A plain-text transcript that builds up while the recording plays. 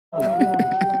You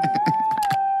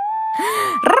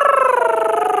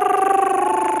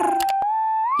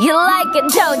like it,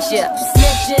 don't you?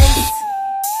 Snitches.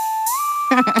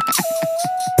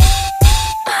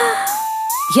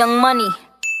 Young Money.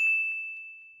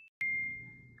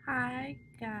 Hi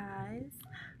guys.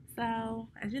 So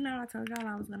as you know, I told y'all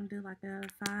I was gonna do like a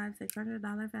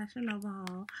 $500-$600 Fashion Nova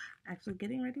haul. Actually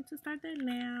getting ready to start that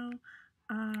now.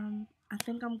 I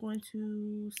think I'm going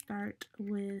to start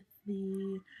with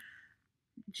the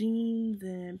jeans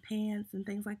and pants and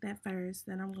things like that first.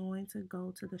 Then I'm going to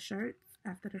go to the shirts.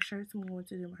 After the shirts, I'm going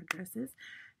to do my dresses.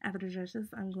 After the dresses,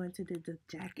 I'm going to do the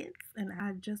jackets. And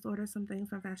I just ordered some things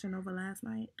from Fashion Nova last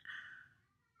night.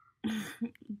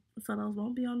 So those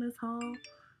won't be on this haul.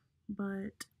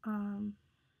 But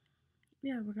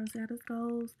yeah, we're gonna see how this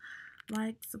goes.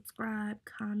 Like, subscribe,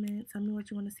 comment, tell me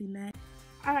what you want to see next.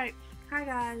 Alright, hi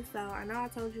guys. So I know I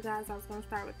told you guys I was gonna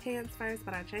start with pants first,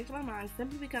 but I changed my mind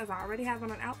simply because I already have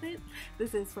on an outfit.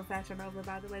 This is from Fashion Nova,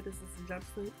 by the way. This is a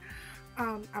jumpsuit.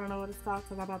 I don't know what it's called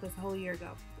because I bought this a whole year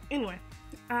ago. Anyway,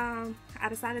 I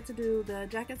decided to do the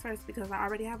jackets first because I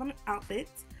already have an outfit.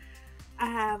 I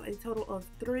have a total of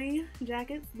 3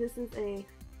 jackets. This is a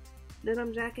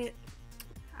denim jacket.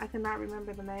 I cannot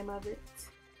remember the name of it,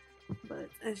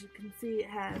 but as you can see, it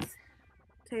has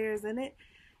tears in it.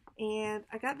 And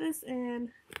I got this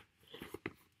in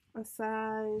a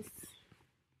size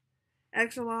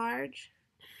extra large.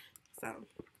 So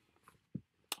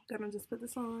I'm gonna just put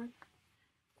this on,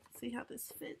 see how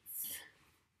this fits.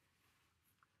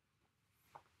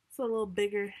 It's a little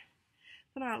bigger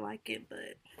than I like it,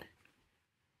 but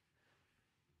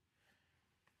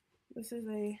this is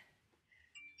a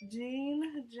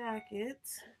jean jacket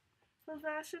from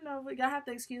Fashion Nova. Y'all have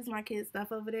to excuse my kid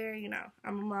stuff over there. You know,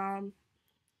 I'm a mom.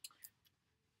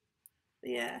 But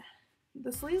yeah,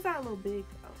 the sleeves are a little big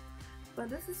though,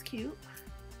 but this is cute.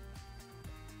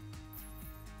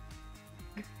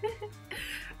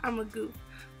 I'm a goof,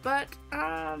 but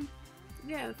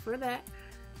yeah, for that,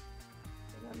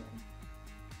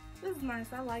 this is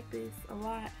nice. I like this a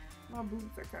lot. My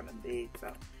boots are kind of big,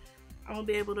 so I won't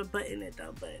be able to button it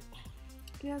though, but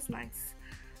yeah, it's nice.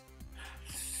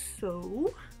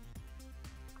 So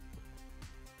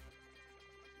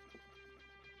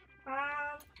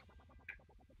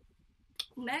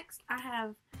next I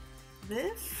have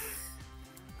this.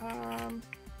 I'm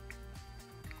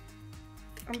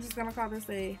just gonna call this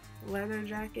a leather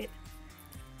jacket.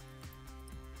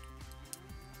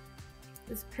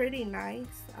 It's pretty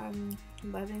nice. I'm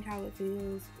loving how it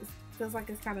feels. It feels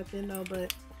like it's kind of thin though,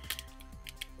 but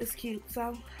it's cute.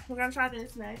 So we're gonna try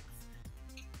this next.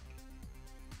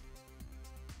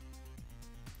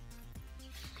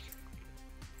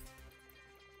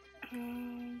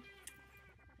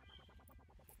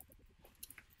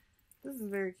 This is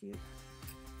very cute.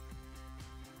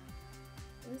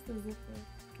 This is zipper.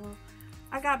 Well,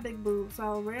 I got big boobs,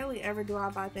 so rarely ever do I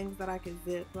buy things that I can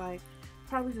zip. Like,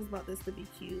 probably just bought this to be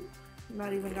cute. I'm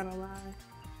not even gonna lie.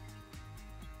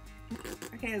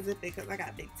 I can't zip it because I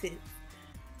got big tits.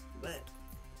 But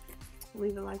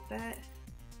leave it like that.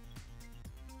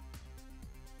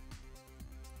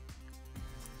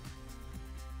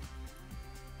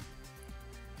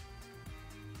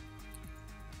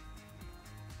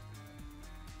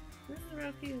 This is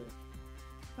real cute.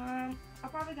 I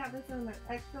probably got this in an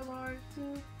extra large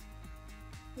too.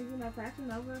 Cause you know, Fashion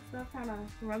Nova stuff kind of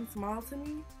runs small to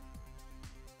me.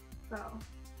 So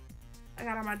I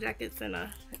got all my jackets in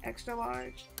a extra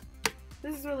large.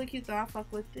 This is really cute though. I fuck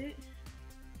with it.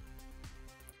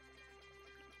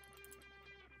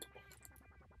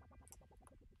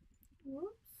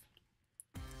 Whoops.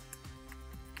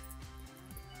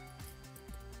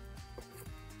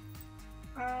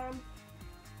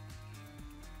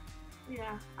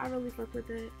 Yeah, I really fuck with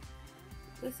it.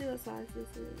 Let's see what size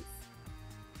this is.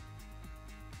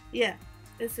 Yeah,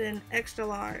 it's an extra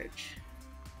large.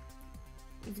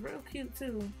 It's real cute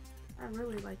too. I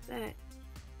really like that.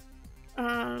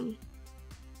 Dang,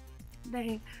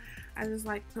 I just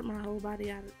like put my whole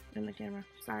body out in the camera.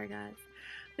 Sorry guys.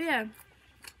 But yeah,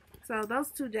 so those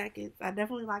 2 jackets I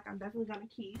definitely like. I'm definitely gonna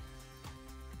keep.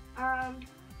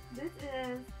 This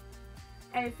is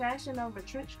a Fashion Nova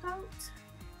trench coat.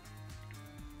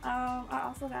 I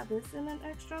also got this in an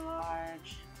extra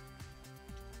large.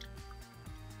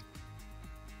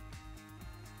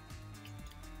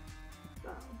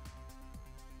 So,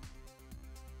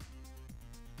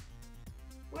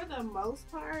 for the most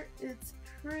part, it's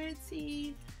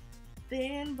pretty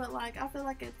thin, but like I feel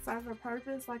like it serves a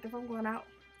purpose. Like if I'm going out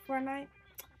for a night,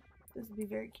 this would be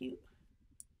very cute.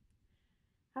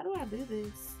 How do I do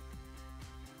this?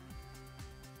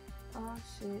 Oh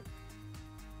shit.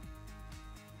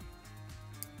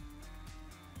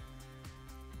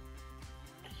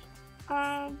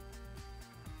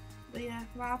 But yeah,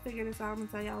 while I figure this out, I'm gonna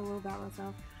tell y'all a little about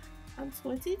myself. I'm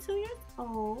 22 years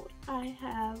old. I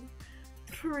have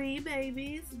 3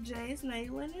 babies, Jace,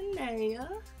 Naylin, and Naya.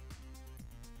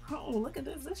 Oh, look at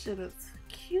this. This shit is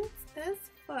cute as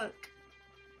fuck.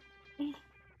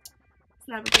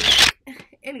 Snap a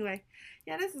pic. Anyway,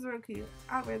 yeah, this is real cute.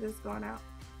 I'll wear this going out.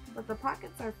 But the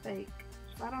pockets are fake,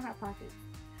 so I don't have pockets.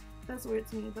 That's weird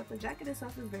to me, but the jacket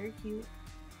itself is very cute.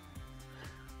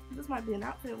 This might be an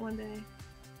outfit one day.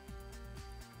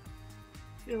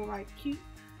 Feel like cute.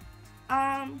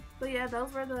 But yeah,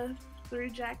 those were the 3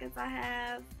 jackets I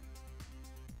have.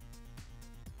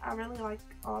 I really like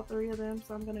all 3 of them,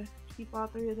 so I'm gonna keep all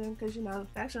 3 of them because, you know,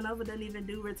 Fashion Nova doesn't even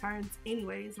do returns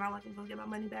anyway. It's not like I'm gonna get my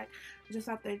money back. I just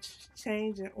have to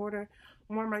change and order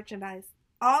more merchandise.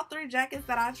 All 3 jackets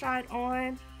that I tried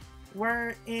on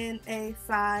were in a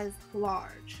size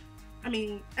large. I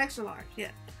mean, extra large,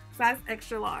 yeah. Size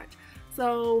extra large.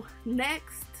 So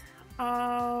next,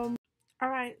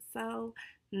 alright, so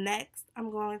next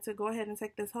I'm going to go ahead and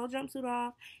take this whole jumpsuit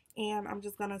off, and I'm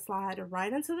just gonna slide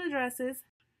right into the dresses.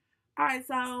 Alright,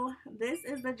 so this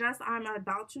is the dress I'm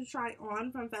about to try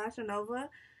on from Fashion Nova,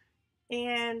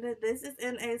 and this is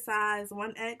in a size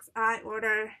 1X. I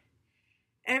order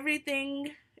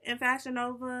everything in Fashion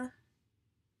Nova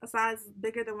a size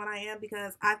bigger than what I am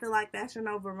because I feel like Fashion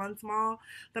Nova runs small.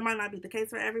 That might not be the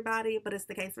case for everybody, but it's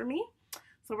the case for me.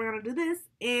 So we're going to do this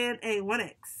in a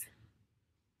 1X.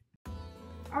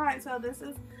 Alright, so this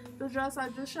is the dress I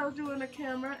just showed you in the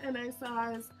camera in a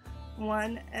size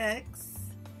 1X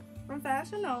from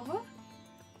Fashion Nova.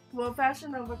 Well,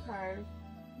 Fashion Nova Curve.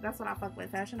 That's what I fuck with,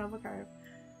 Fashion Nova Curve.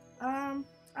 I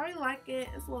really like it.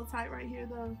 It's a little tight right here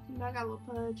though. You know, I got a little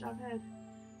pudge. I've had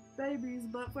babies,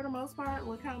 but for the most part,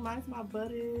 look how nice my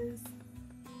butt is.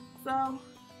 So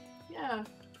yeah,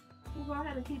 we'll go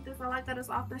ahead and keep this. I like that it's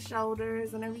off the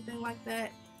shoulders and everything like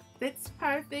that. Fits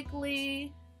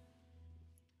perfectly.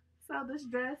 So this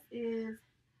dress is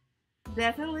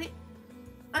definitely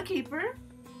a keeper.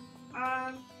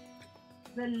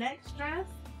 The next dress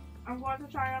I'm going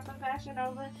to try on from Fashion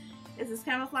Nova is this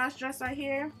camouflage dress right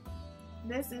here.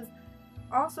 This is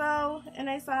also in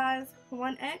a size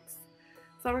 1X.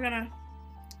 So we're gonna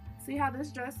see how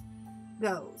this dress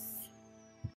goes.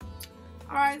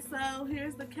 Alright, so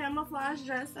here's the camouflage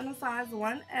dress in a size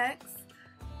 1X.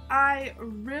 I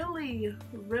really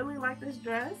like this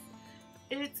dress.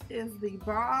 It is the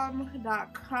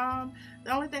bomb.com.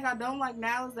 The only thing I don't like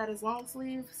now is that it's long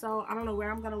sleeve, so I don't know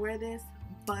where I'm gonna wear this,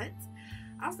 but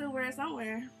I'll still wear it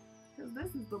somewhere because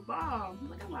this is the bomb.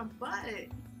 Look at my butt.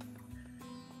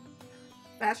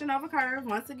 Fashion Nova Curve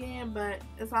once again, but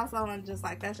it's also on just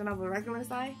like Fashion Nova regular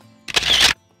site.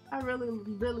 I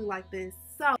really like this.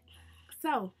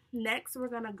 So next we're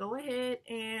gonna go ahead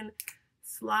and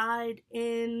slide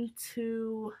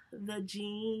into the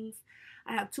jeans.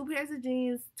 I have 2 pairs of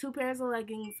jeans, 2 pairs of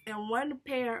leggings, and 1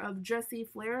 pair of dressy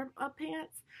flare-up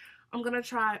pants. I'm gonna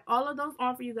try all of those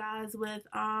on for you guys with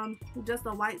just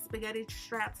a white spaghetti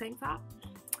strap tank top,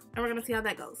 and we're gonna see how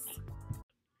that goes.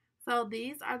 So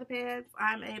these are the pants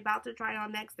I'm about to try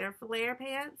on next. They're flare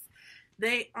pants.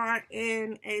 They are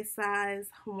in a size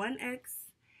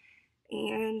 1X,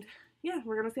 and yeah,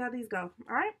 we're gonna see how these go.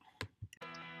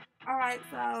 Alright,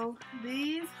 so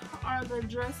these are the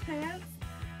dress pants.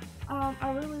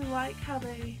 I really like how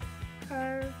they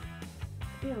curve.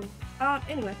 Ew.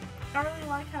 Anyway, I really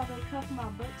like how they cuff my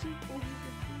butt cheek, as you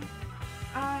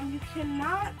can see. You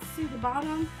cannot see the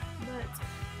bottom, but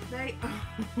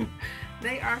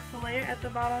they are flare at the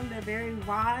bottom. They're very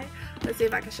wide. Let's see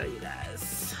if I can show you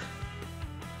guys.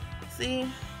 See?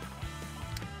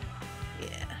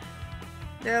 Yeah.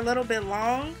 They're a little bit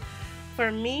long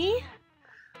for me,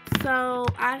 so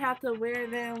I have to wear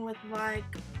them with like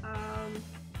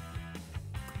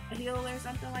a heel or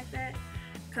something like that,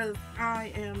 because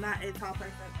I am not a tall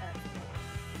person at all.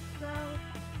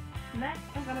 So next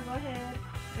I'm gonna go ahead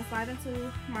and slide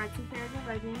into my 2 pairs of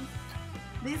leggings.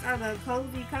 These are the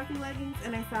cozy comfy leggings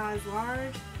in a size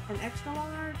large and extra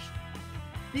large.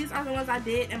 These are the ones I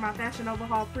did in my Fashion Nova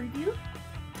haul preview.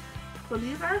 So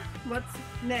these are what's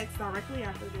next directly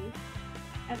after this.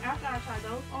 And after I try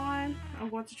those on, I'm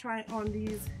going to try on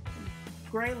these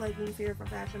gray leggings here from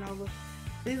Fashion Nova.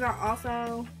 These are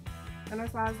also in a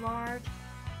size large.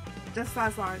 Just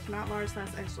size large, not large, size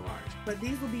extra large. But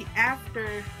these will be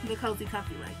after the cozy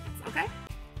comfy leggings, okay?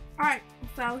 Alright,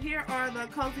 so here are the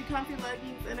cozy comfy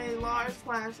leggings in a large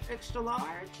 / extra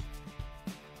large.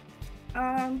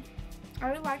 I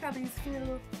really like how these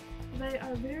feel. They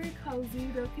are very cozy.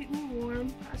 They'll keep me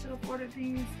warm. I should have ordered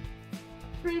these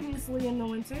previously in the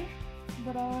winter,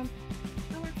 but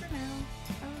they work for now.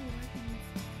 I really like them.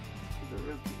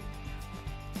 real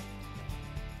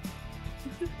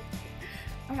cute.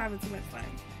 I'm having too much fun.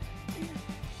 Yeah,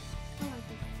 I like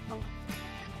this a lot.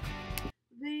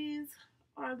 These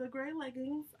are the gray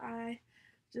leggings I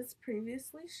just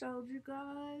previously showed you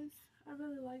guys. I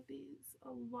really like these a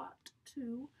lot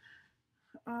too.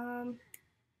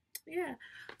 Yeah,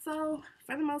 so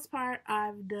for the most part,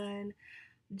 I've done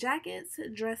jackets,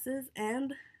 dresses,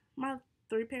 and my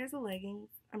 3 pairs of leggings.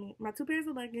 I mean, my 2 pairs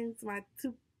of leggings, my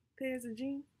 2 pairs of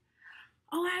jeans.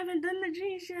 Oh, I haven't done the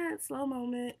jeans yet. Slow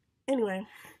moment. Anyway,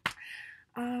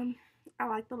 I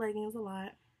like the leggings a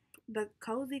lot. The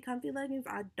cozy, comfy leggings,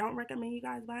 I don't recommend you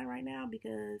guys buying right now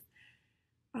because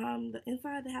the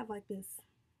inside they have like this,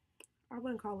 I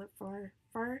wouldn't call it fur,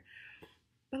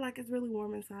 but like it's really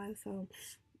warm inside, so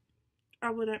I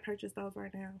wouldn't purchase those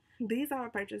right now. These I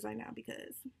would purchase right now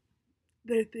because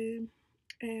they're thin,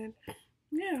 and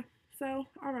yeah, so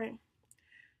alright.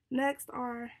 Next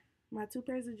are my 2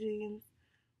 pairs of jeans.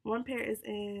 1 pair is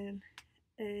in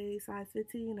a size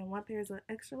 15 and 1 pair is an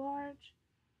extra large.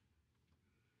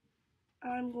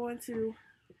 I'm going to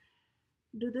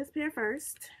do this pair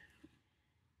first.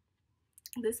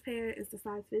 This pair is the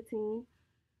size 15.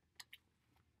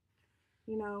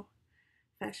 You know,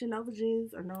 Fashion Nova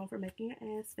jeans are known for making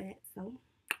your ass fat, so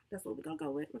that's what we're gonna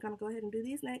go with. We're gonna go ahead and do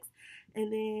these next,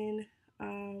 and then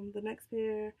the next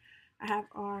pair I have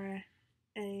are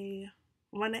a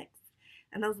 1X,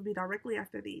 and those will be directly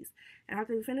after these. And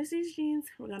after we finish these jeans,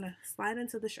 we're gonna slide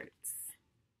into the shirts.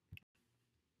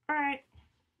 All right,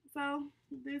 so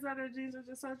these are the jeans I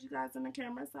just showed you guys in the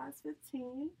camera, size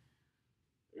 15.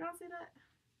 Y'all see that?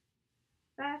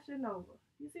 Fashion Nova.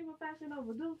 You see what Fashion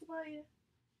Nova do for you?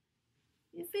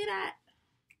 You see that?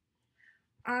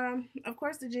 Of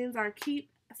course the jeans are keep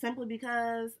simply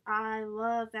because I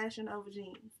love Fashion Nova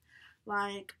jeans.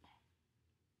 Like,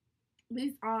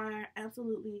 these are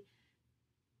absolutely,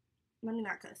 let me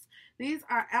not cuss. These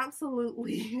are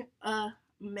absolutely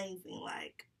amazing.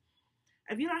 Like,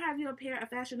 if you don't have you a pair of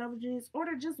Fashion Nova jeans,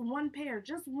 order just 1 pair,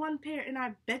 and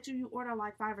I bet you order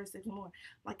like 5 or 6 more.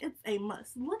 Like, it's a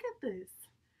must. Look at this.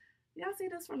 Y'all see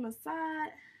this from the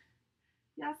side?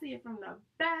 Y'all see it from the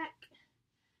back?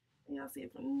 Y'all see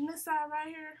it from this side right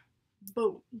here?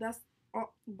 Boom. That's, oh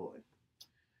boy.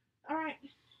 Alright,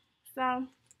 so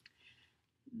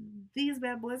these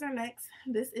bad boys are next.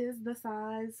 This is the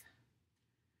size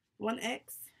 1X,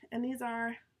 and these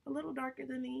are a little darker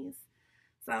than these.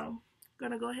 So, I'm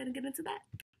gonna go ahead and get into that.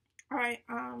 Alright,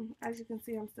 as you can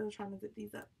see, I'm still trying to zip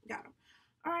these up. Got them.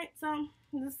 Alright, so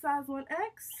this size 1X.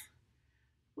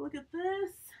 Look at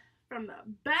this. From the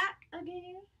back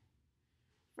again.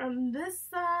 From this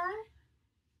side.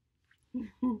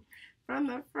 From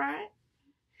the front.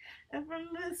 And from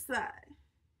this side.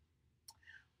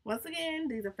 Once again,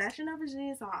 these are Fashion Nova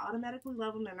jeans, so I automatically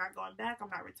love them. They're not going back. I'm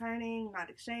not returning, not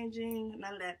exchanging,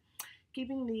 none of that.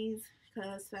 Keeping these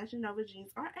because Fashion Nova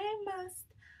jeans are a must.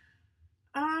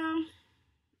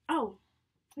 Oh,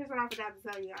 here's what I forgot to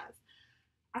tell you guys.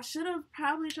 I should have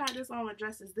probably tried this on with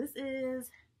dresses. This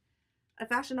is a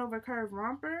Fashion Nova curve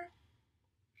romper.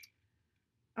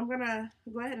 I'm gonna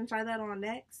go ahead and try that on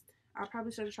next. I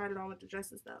probably should have tried it on with the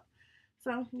dresses though.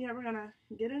 So yeah, we're gonna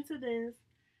get into this,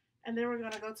 and then we're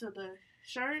gonna go to the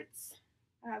shirts.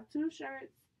 I have 2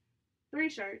 shirts, 3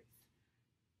 shirts,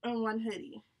 and 1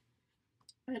 hoodie.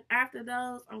 And after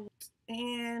those,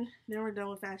 and then we're done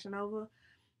with Fashion Nova.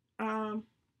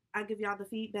 I give y'all the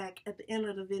feedback at the end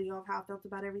of the video of how I felt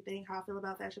about everything, how I feel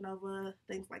about Fashion Nova,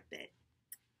 things like that.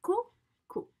 Cool?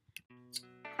 Cool.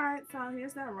 Alright, so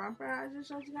here's that romper I just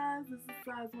showed you guys. This is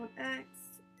size 1X.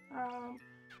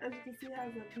 As you can see, it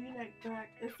has a V-neck back.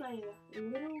 It's a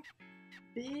little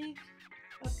big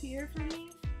up here for me.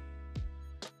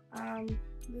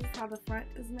 This is how the front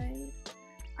is made.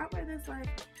 I wear this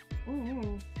like,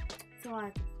 to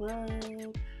like a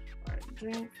club or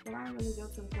drinks, but I don't really go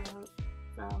to the club.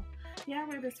 So yeah, I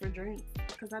wear this for drinks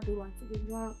because I do like to get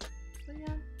drunk. So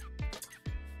yeah,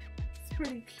 it's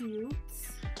pretty cute.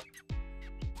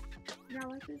 Y'all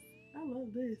like this? I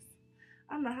love this.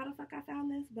 I don't know how the fuck I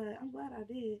found this, but I'm glad I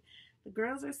did. The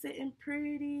girls are sitting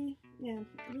pretty. Yeah,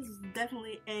 this is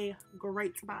definitely a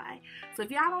great buy. So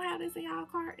if y'all don't have this in y'all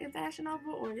cart in Fashion Nova,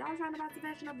 or y'all trying to buy some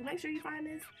Fashion Nova, make sure you find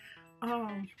this.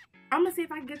 I'm gonna see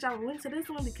if I can get y'all a link to this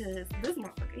one because this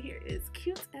motherfucker here is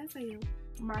cute as hell.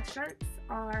 My shirts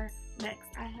are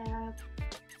next. I have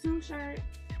 2 shirts.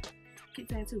 Keep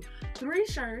saying 2. 3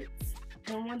 shirts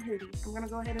and 1 hoodie. I'm gonna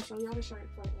go ahead and show y'all the shirts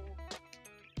right now.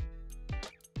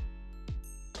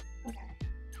 Okay.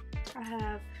 I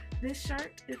have this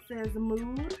shirt. It says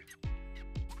Mood.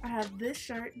 I have this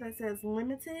shirt that says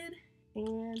Limited,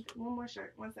 and one more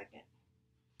shirt. 1 second.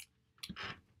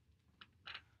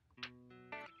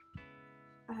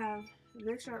 I have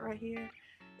this shirt right here.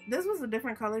 This was a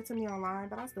different color to me online,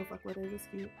 but I still fuck with it. It's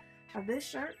cute. I have this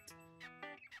shirt.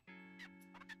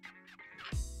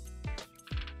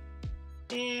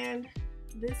 And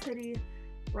this hoodie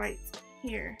right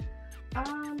here.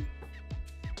 I'm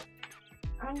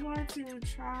going to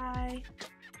try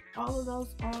all of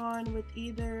those on with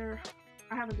either,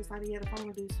 I haven't decided yet if I'm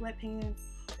going to do sweatpants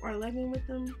or legging with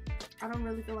them. I don't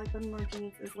really feel like putting on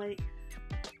jeans. It's late.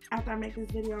 After I make this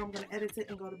video, I'm going to edit it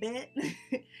and go to bed.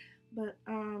 But,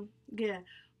 yeah.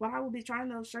 What I will be trying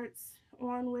those shirts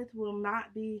on with will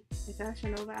not be a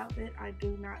Fashion Nova outfit. I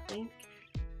do not think.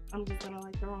 I'm just going to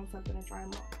like throw on something and try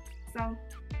them on. So,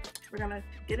 we're going to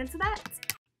get into that.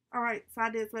 Alright, so I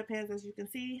did sweatpants as you can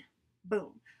see.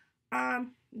 Boom.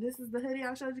 This is the hoodie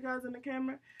I showed you guys in the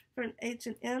camera from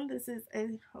H&M. This is a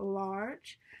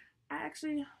large. I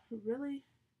actually really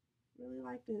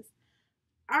like this.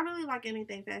 I really like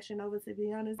anything Fashion Nova, to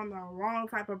be honest. I'm the wrong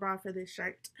type of bra for this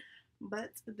shirt.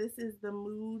 But this is the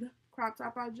mood crop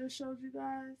top I just showed you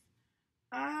guys.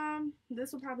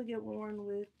 This will probably get worn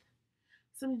with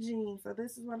some jeans. So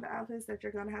this is one of the outfits that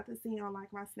you're going to have to see on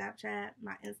like my Snapchat,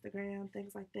 my Instagram,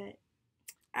 things like that.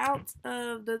 Out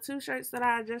of the two shirts that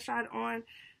I just tried on,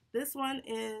 this one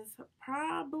is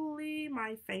probably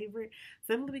my favorite,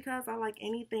 simply because I like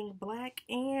anything black.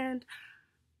 And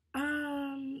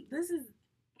this is,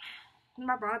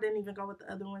 my bra didn't even go with the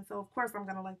other one, so of course I'm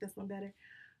gonna like this one better.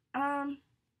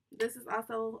 This is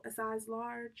also a size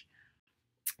large.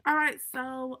 Alright,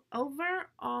 so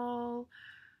overall,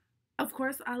 of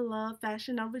course I love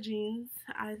Fashion Nova jeans.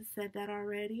 I said that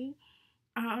already.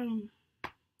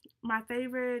 My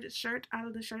favorite shirt out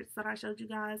of the shirts that I showed you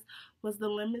guys was the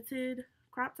limited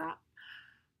crop top.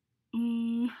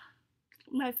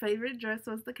 My favorite dress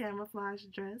was the camouflage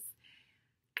dress.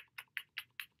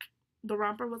 The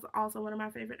romper was also one of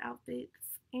my favorite outfits.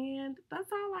 And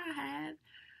that's all I had.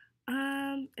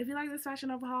 If you like this Fashion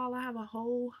Nova haul, I have a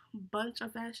whole bunch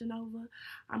of Fashion Nova.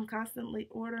 I'm constantly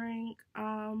ordering.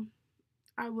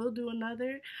 I will do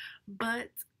another, but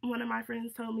one of my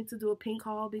friends told me to do a pink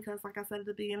haul because, like I said at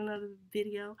the beginning of the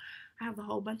video, I have a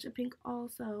whole bunch of pink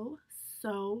also.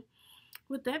 So,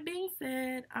 with that being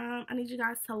said, I need you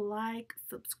guys to like,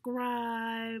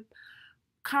 subscribe,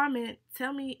 comment,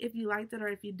 tell me if you liked it or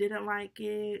if you didn't like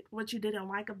it, what you didn't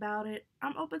like about it.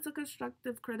 I'm open to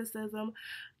constructive criticism.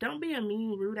 Don't be a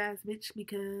mean, rude ass bitch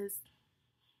because,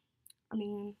 I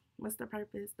mean, what's the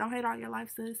purpose? Don't hate all your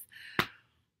life, sis.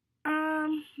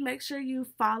 Make sure you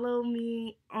follow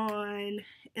me on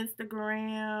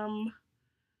Instagram,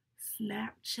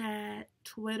 Snapchat,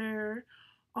 Twitter,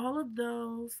 all of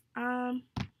those.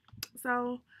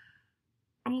 So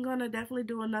I'm gonna definitely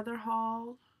do another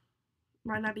haul.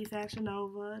 Might not be Fashion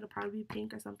Nova, it'll probably be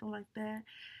pink or something like that.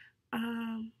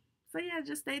 So yeah,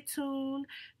 just stay tuned.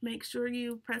 Make sure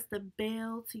you press the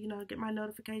bell to, you know, get my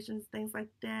notifications, things like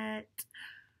that.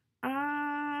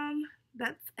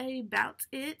 That's about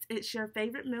it. It's your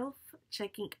favorite MILF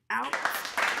checking out.